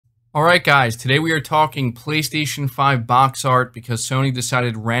Alright guys, today we are talking PlayStation 5 box art because Sony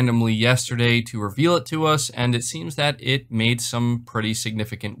decided randomly yesterday to reveal it to us, and it seems that it made some pretty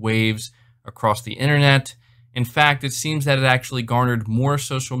significant waves across the internet. In fact, it seems that it actually garnered more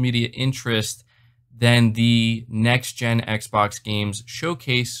social media interest than the next-gen Xbox games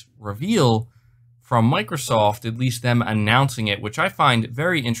showcase reveal from Microsoft, at least them announcing it, which I find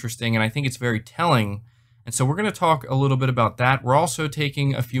very interesting and I think it's very telling. And so we're going to talk a little bit about that. We're also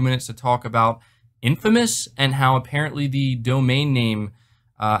taking a few minutes to talk about Infamous and how apparently the domain name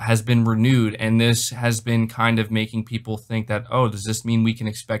has been renewed. And this has been kind of making people think that, oh, does this mean we can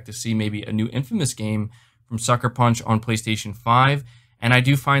expect to see maybe a new Infamous game from Sucker Punch on PlayStation 5? And I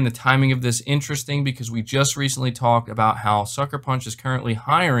do find the timing of this interesting because we just recently talked about how Sucker Punch is currently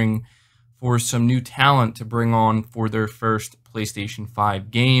hiring for some new talent to bring on for their first PlayStation 5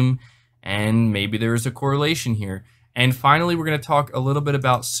 game. And maybe there is a correlation here. And finally, we're going to talk a little bit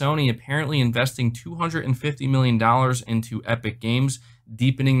about Sony apparently investing $250 million into Epic Games,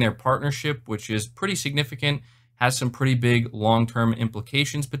 deepening their partnership, which is pretty significant, has some pretty big long-term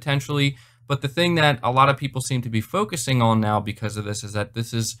implications potentially. But the thing that a lot of people seem to be focusing on now because of this is that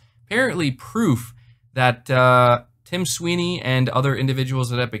this is apparently proof that Tim Sweeney and other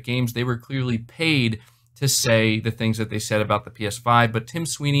individuals at Epic Games, they were clearly paid to say the things that they said about the PS5, but Tim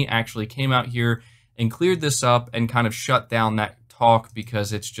Sweeney actually came out here and cleared this up and kind of shut down that talk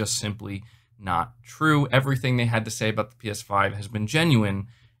because it's just simply not true. Everything they had to say about the PS5 has been genuine,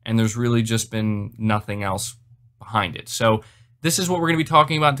 and there's really just been nothing else behind it. So this is what we're going to be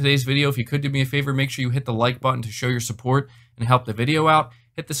talking about in today's video. If you could do me a favor, make sure you hit the like button to show your support and help the video out.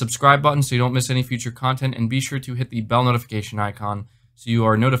 Hit the subscribe button so you don't miss any future content, and be sure to hit the bell notification icon so you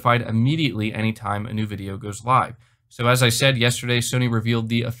are notified immediately anytime a new video goes live. So as I said yesterday, Sony revealed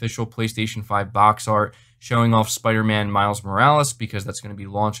the official PlayStation 5 box art showing off Spider-Man Miles Morales because that's going to be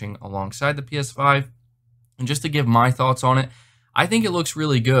launching alongside the PS5. And just to give my thoughts on it, I think it looks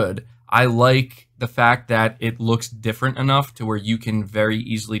really good. I like the fact that it looks different enough to where you can very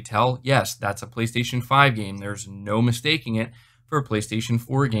easily tell, yes, that's a PlayStation 5 game. There's no mistaking it for a PlayStation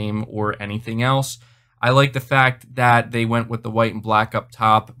 4 game or anything else. I like the fact that they went with the white and black up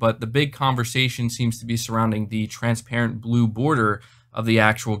top, but the big conversation seems to be surrounding the transparent blue border of the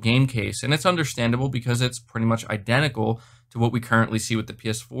actual game case. And it's understandable because it's pretty much identical to what we currently see with the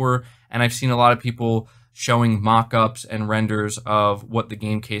PS4. And I've seen a lot of people showing mock-ups and renders of what the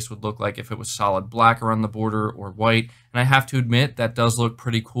game case would look like if it was solid black around the border or white. And I have to admit that does look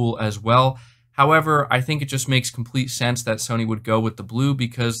pretty cool as well. However, I think it just makes complete sense that Sony would go with the blue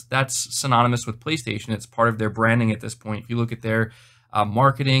because that's synonymous with PlayStation. It's part of their branding at this point. If you look at their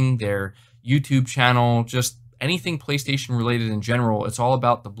marketing, their YouTube channel, just anything PlayStation related in general, it's all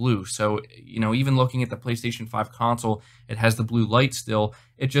about the blue. So, you know, even looking at the PlayStation 5 console, it has the blue light still.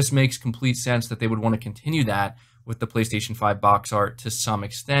 It just makes complete sense that they would want to continue that with the PlayStation 5 box art to some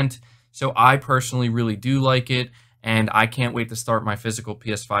extent. So I personally really do like it. And I can't wait to start my physical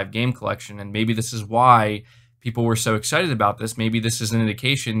PS5 game collection. And maybe this is why people were so excited about this. Maybe this is an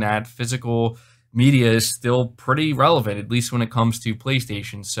indication that physical media is still pretty relevant, at least when it comes to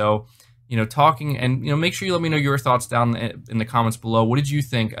PlayStation. So, you know, talking and, you know, make sure you let me know your thoughts down in the comments below. What did you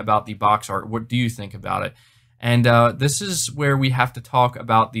think about the box art? What do you think about it? And this is where we have to talk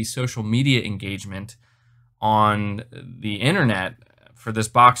about the social media engagement on the internet for this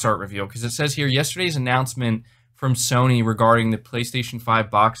box art reveal. Because it says here, yesterday's announcement from Sony regarding the PlayStation 5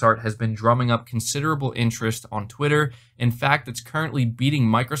 box art has been drumming up considerable interest on Twitter. In fact, it's currently beating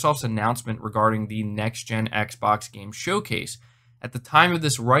Microsoft's announcement regarding the next-gen Xbox game showcase. At the time of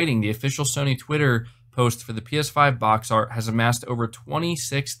this writing, the official Sony Twitter post for the PS5 box art has amassed over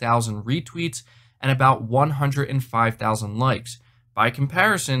 26,000 retweets and about 105,000 likes. By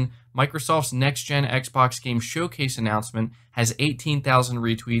comparison, Microsoft's next-gen Xbox game showcase announcement has 18,000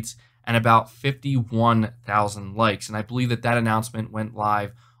 retweets and about 51,000 likes. And I believe that that announcement went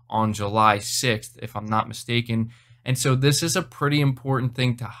live on July 6th, if I'm not mistaken. And so this is a pretty important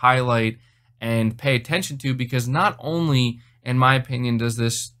thing to highlight and pay attention to because not only, in my opinion, does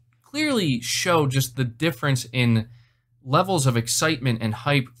this clearly show just the difference in levels of excitement and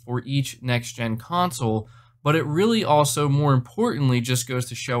hype for each next-gen console, but it really also, more importantly, just goes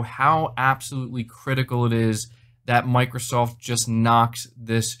to show how absolutely critical it is that Microsoft just knocks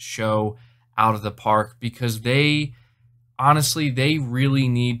this show out of the park because they, honestly, they really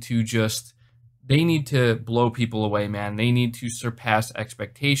need to they need to blow people away, man. They need to surpass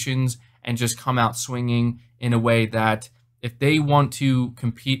expectations and just come out swinging in a way that if they want to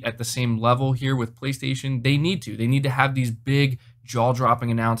compete at the same level here with PlayStation, they need to. They need to have these big jaw-dropping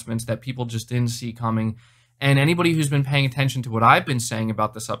announcements that people just didn't see coming. And anybody who's been paying attention to what I've been saying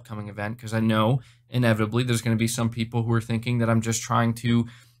about this upcoming event, because I know inevitably there's going to be some people who are thinking that I'm just trying to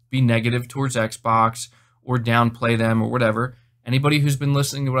be negative towards Xbox or downplay them or whatever. Anybody who's been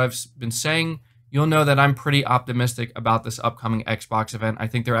listening to what I've been saying, you'll know that I'm pretty optimistic about this upcoming Xbox event. I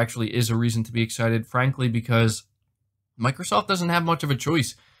think there actually is a reason to be excited, frankly, because Microsoft doesn't have much of a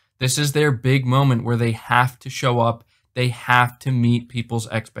choice. This is their big moment where they have to show up. They have to meet people's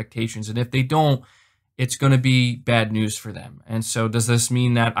expectations. And if they don't, it's going to be bad news for them. And so does this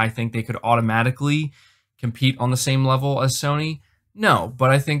mean that I think they could automatically compete on the same level as Sony? No,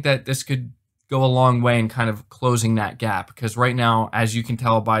 but I think that this could go a long way in kind of closing that gap, because right now, as you can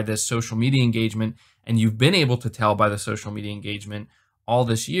tell by this social media engagement, and you've been able to tell by the social media engagement all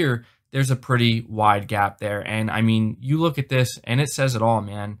this year, there's a pretty wide gap there. And I mean, you look at this and it says it all,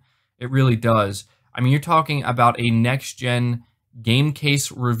 man. It really does. I mean, you're talking about a next-gen game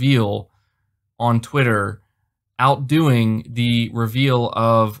case reveal on Twitter outdoing the reveal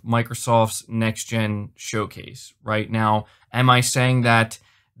of Microsoft's next-gen showcase. Right now, am I saying that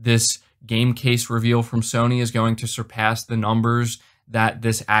this game case reveal from Sony is going to surpass the numbers that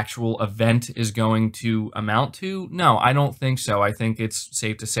this actual event is going to amount to? No, I don't think so. I think it's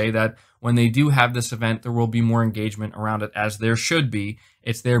safe to say that when they do have this event, there will be more engagement around it, as there should be.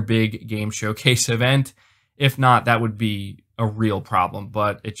 It's their big game showcase event. If not, that would be a real problem.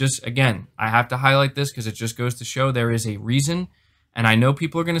 But it just, again, I have to highlight this because it just goes to show there is a reason. And I know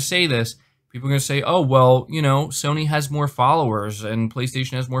people are going to say this. People are going to say, oh, well, you know, Sony has more followers and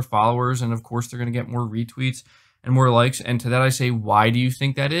PlayStation has more followers. And of course, they're going to get more retweets and more likes. And to that I say, why do you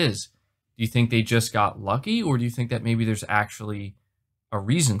think that is? Do you think they just got lucky? Or do you think that maybe there's actually a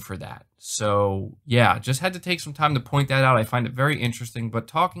reason for that? So yeah, just had to take some time to point that out. I find it very interesting. But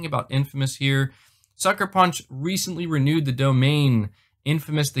talking about Infamous here, Sucker Punch recently renewed the domain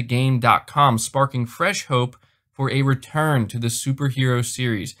infamousthegame.com, sparking fresh hope for a return to the superhero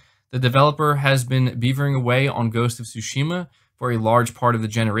series. The developer has been beavering away on Ghost of Tsushima for a large part of the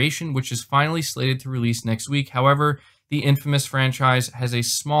generation, which is finally slated to release next week. However, the Infamous franchise has a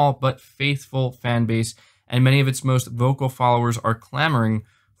small but faithful fan base, and many of its most vocal followers are clamoring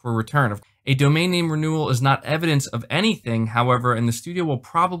for a return. A domain name renewal is not evidence of anything, however, and the studio will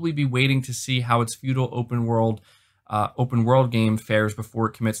probably be waiting to see how its feudal open world game fares before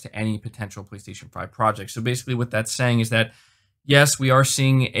it commits to any potential PlayStation 5 project. So basically what that's saying is that, yes, we are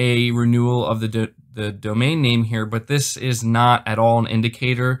seeing a renewal of the domain name here, but this is not at all an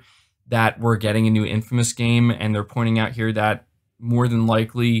indicator that we're getting a new Infamous game, and they're pointing out here that more than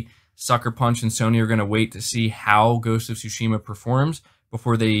likely Sucker Punch and Sony are going to wait to see how Ghost of Tsushima performs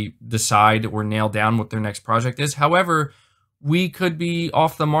before they decide or nail down what their next project is. However, we could be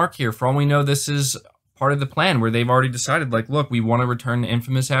off the mark here. For all we know, this is part of the plan where they've already decided, like, look, we want to return to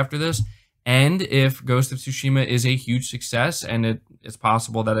Infamous after this. And if Ghost of Tsushima is a huge success, and it's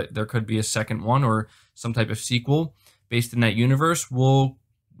possible that there could be a second one or some type of sequel based in that universe, we'll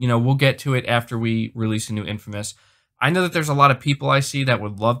get to it after we release a new Infamous. I know that there's a lot of people I see that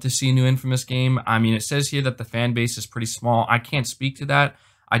would love to see a new Infamous game. I mean, it says here that the fan base is pretty small. I can't speak to that.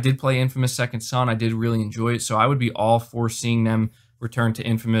 I did play Infamous Second Son. I did really enjoy it, so I would be all for seeing them return to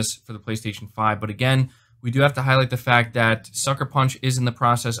Infamous for the PlayStation 5. But again, we do have to highlight the fact that Sucker Punch is in the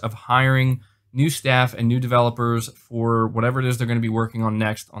process of hiring new staff and new developers for whatever it is they're going to be working on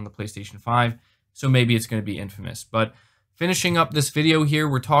next on the PlayStation 5. So maybe it's going to be Infamous. But finishing up this video here,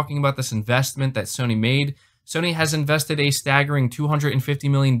 we're talking about this investment that Sony made. Sony has invested a staggering $250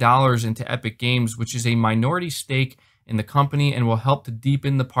 million into Epic Games, which is a minority stake in the company and will help to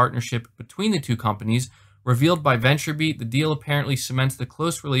deepen the partnership between the two companies. Revealed by VentureBeat, the deal apparently cements the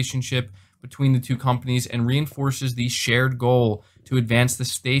close relationship between the two companies and reinforces the shared goal to advance the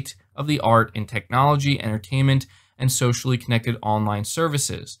state of the art in technology, entertainment, and socially connected online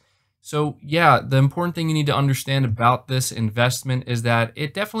services. So yeah, the important thing you need to understand about this investment is that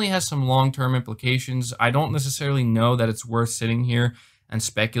it definitely has some long-term implications. I don't necessarily know that it's worth sitting here and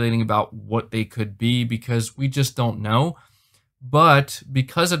speculating about what they could be because we just don't know. But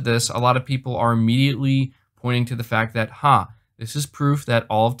because of this, a lot of people are immediately pointing to the fact that, this is proof that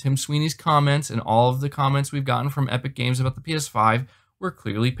all of Tim Sweeney's comments and all of the comments we've gotten from Epic Games about the PS5 were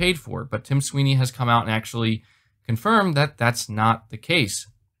clearly paid for. But Tim Sweeney has come out and actually confirmed that that's not the case.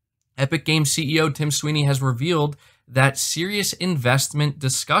 Epic Games CEO Tim Sweeney has revealed that serious investment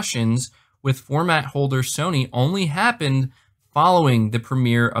discussions with format holder Sony only happened following the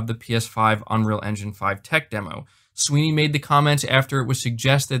premiere of the PS5 Unreal Engine 5 tech demo. Sweeney made the comments after it was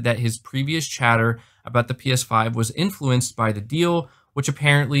suggested that his previous chatter about the PS5 was influenced by the deal, which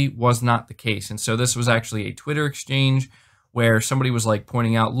apparently was not the case. And so this was actually a Twitter exchange where somebody was like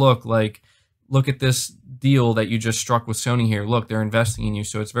pointing out, look at this deal that you just struck with Sony here. Look, they're investing in you,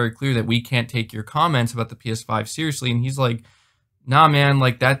 so it's very clear that we can't take your comments about the PS5 seriously. And he's like, nah, man,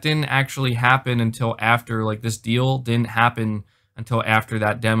 like that didn't actually happen until after, like this deal didn't happen until after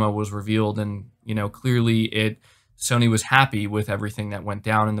that demo was revealed. And, you know, clearly Sony was happy with everything that went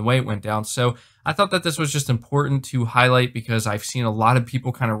down and the way it went down. So I thought that this was just important to highlight because I've seen a lot of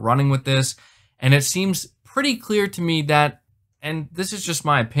people kind of running with this. And it seems pretty clear to me that, and this is just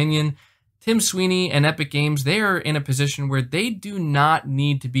my opinion, Tim Sweeney and Epic Games, they are in a position where they do not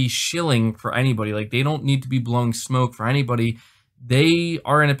need to be shilling for anybody. Like, they don't need to be blowing smoke for anybody. They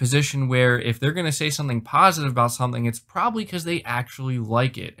are in a position where if they're going to say something positive about something, it's probably because they actually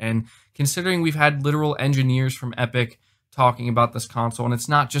like it. And considering we've had literal engineers from Epic talking about this console, and it's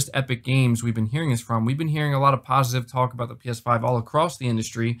not just Epic Games we've been hearing this from. We've been hearing a lot of positive talk about the PS5 all across the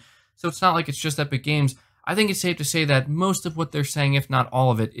industry. So it's not like it's just Epic Games. I think it's safe to say that most of what they're saying, if not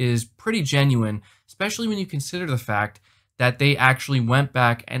all of it, is pretty genuine, especially when you consider the fact that they actually went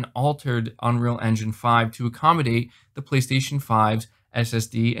back and altered Unreal Engine 5 to accommodate the PlayStation 5's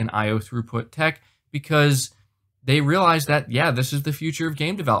SSD and I/O throughput tech, because they realized that, yeah, this is the future of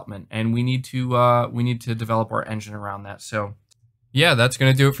game development, and we need to develop our engine around that. So yeah, that's going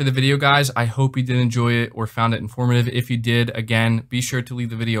to do it for the video, guys. I hope you did enjoy it or found it informative. If you did, again, be sure to leave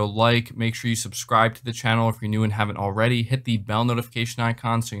the video a like. Make sure you subscribe to the channel if you're new and haven't already. Hit the bell notification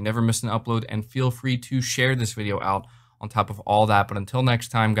icon so you never miss an upload, and feel free to share this video out on top of all that. But until next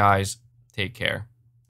time, guys, take care.